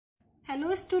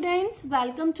Hello students,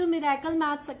 welcome to miracle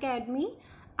maths academy.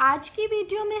 आज की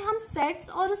video में हम सेट्स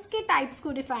और उसके टाइप्स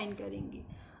को डिफाइन करेंगे।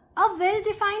 A well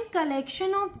defined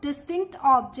collection of distinct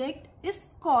object is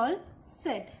called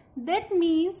set. That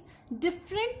means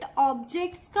different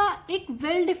objects का एक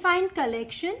well defined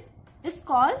collection is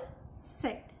called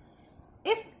set.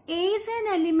 If A is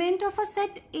an element of a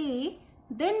set A,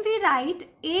 then we write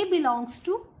A belongs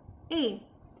to A.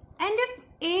 And if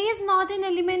A is not an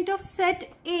element of set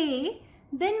A,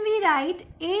 then we write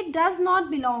A does not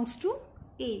belongs to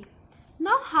A.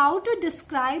 Now, how to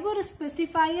describe or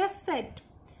specify a set?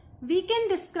 We can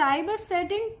describe a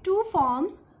set in two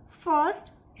forms.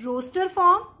 First, roster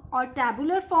form or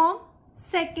tabular form.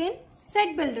 Second,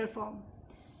 set builder form.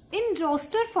 In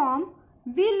roster form,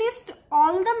 we list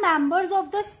all the members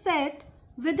of the set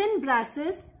within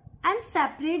braces and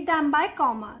separate them by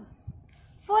commas.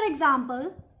 For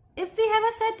example, if we have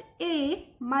a set A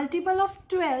multiple of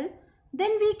 12,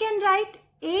 then we can write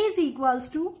A is equals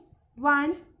to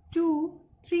 1, 2,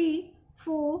 3,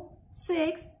 4,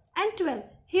 6 and 12.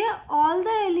 Here all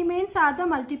the elements are the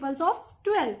multiples of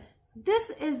 12. This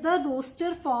is the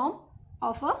roster form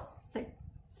of a set.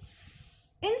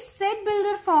 In set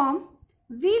builder form,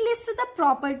 we list the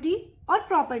property or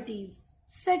properties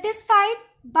satisfied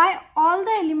by all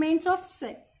the elements of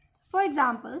set. For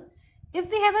example, if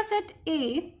we have a set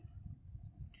A,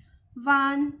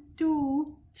 1,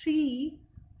 2, 3,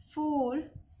 4,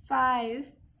 5,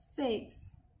 6,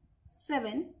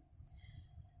 7.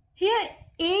 Here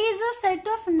A is a set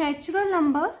of natural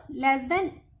number less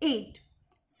than 8.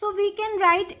 So we can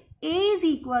write A is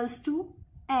equals to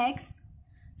X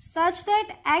such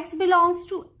that X belongs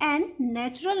to n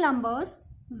natural numbers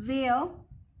where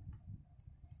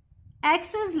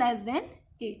X is less than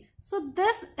 8. So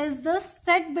this is the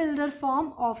set builder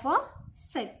form of a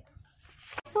set.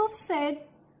 So set,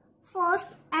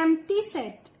 first empty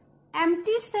set.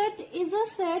 Empty set is a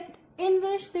set in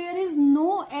which there is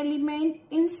no element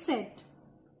in set.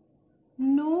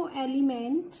 No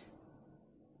element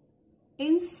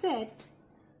in set.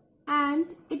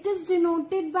 And it is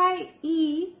denoted by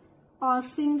E or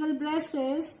single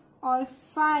braces or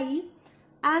phi,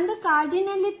 and the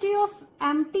cardinality of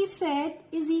empty set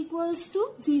is equals to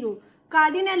 0.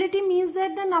 Cardinality means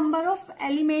that the number of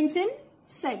elements in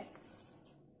set.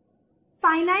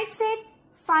 Finite set.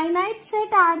 Finite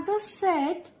set are the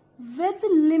set with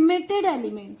limited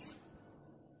elements,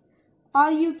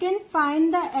 or you can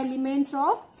find the elements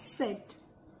of set.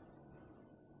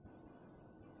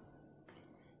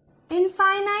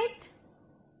 Infinite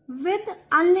with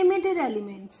unlimited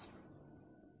elements,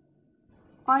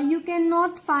 or you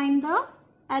cannot find the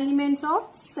elements of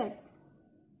set.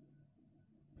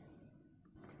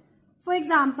 For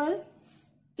example,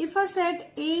 if a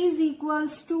set A is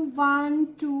equals to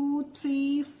 1, 2,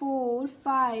 3, 4,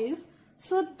 5,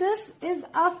 so this is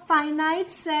a finite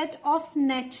set of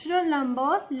natural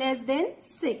number less than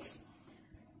 6.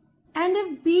 And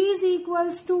if B is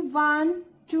equals to 1,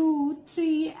 2,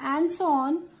 3 and so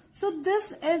on, so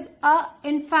this is a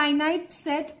infinite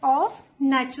set of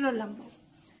natural number.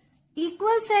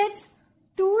 Equal sets.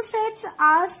 Two sets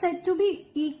are said to be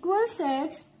equal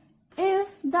sets if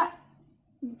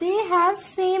they have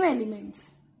same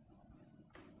elements.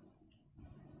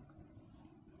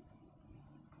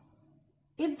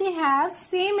 If they have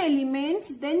same elements,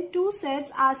 then two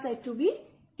sets are said to be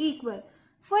equal.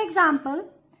 For example,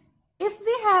 if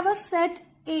we have a set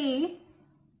A,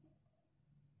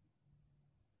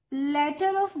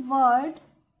 letter of word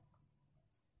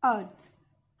earth,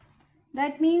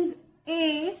 that means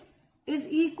A is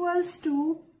equals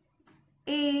to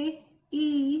A,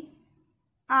 E,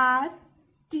 R,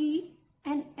 T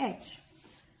and H.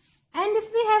 And if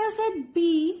we have a set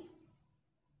B,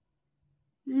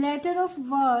 letter of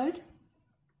word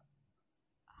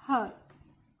her,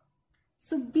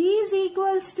 so B is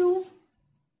equals to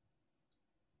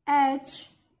H,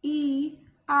 E,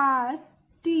 R,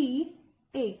 T,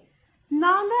 A.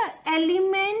 Now the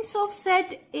elements of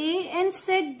set A and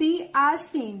set B are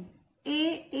same.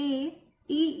 A, E,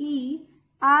 E,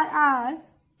 R,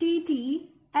 T,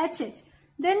 H.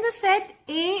 Then the set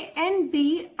A and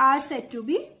B are said to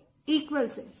be equal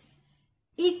sets.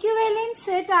 Equivalent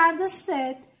set are the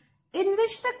set in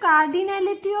which the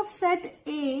cardinality of set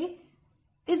A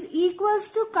is equals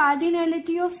to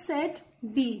cardinality of set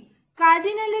B.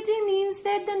 Cardinality means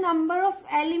that the number of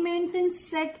elements in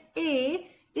set A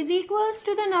is equals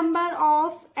to the number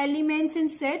of elements in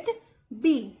set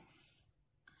B.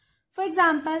 For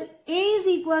example, A is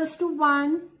equals to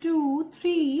 1, 2,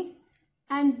 3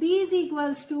 and B is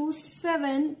equals to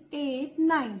 7, 8,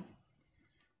 9.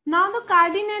 Now the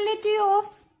cardinality of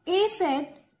A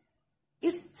set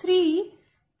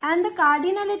and the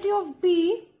cardinality of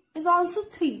B is also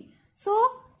 3. So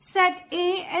set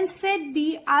A and set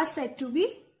B are said to be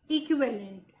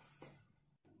equivalent.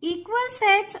 Equal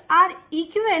sets are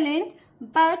equivalent,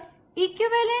 but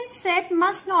equivalent set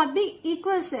must not be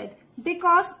equal set,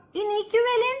 because in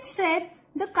equivalent set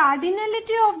the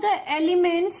cardinality of the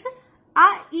elements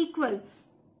are equal.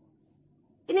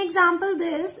 In example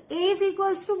this, A is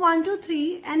equals to 1, 2,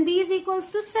 3 and B is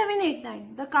equals to 7, 8,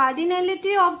 9. The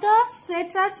cardinality of the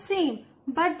sets are same,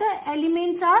 but the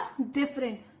elements are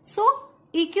different. So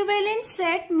equivalent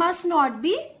set must not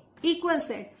be equal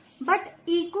set, but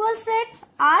equal sets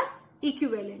are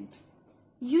equivalent.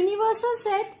 Universal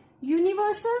set.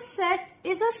 Universal set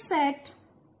is a set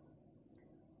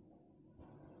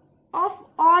of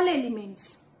all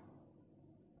elements.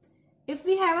 If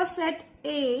we have a set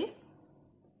A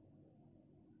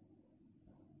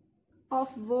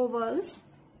of vowels,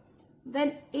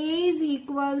 then A is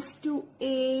equals to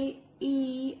A,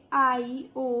 E, I,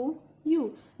 O,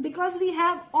 U. Because we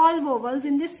have all vowels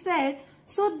in this set,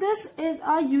 so this is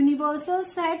a universal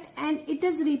set and it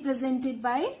is represented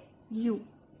by U.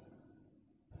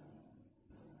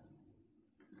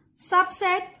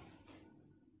 Subset.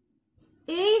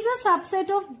 A is a subset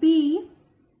of B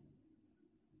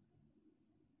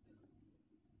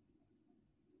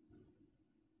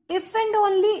if and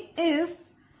only if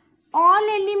all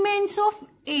elements of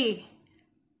A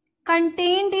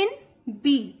contained in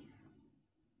B.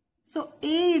 So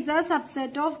A is a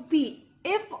subset of B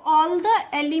if all the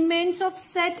elements of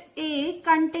set A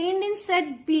contained in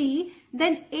set B,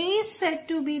 then A is said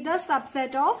to be the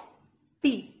subset of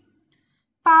B.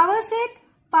 Power set.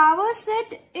 Power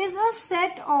set is a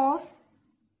set of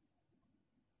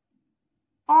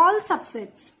all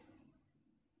subsets.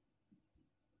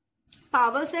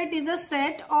 Power set is a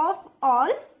set of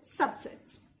all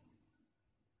subsets.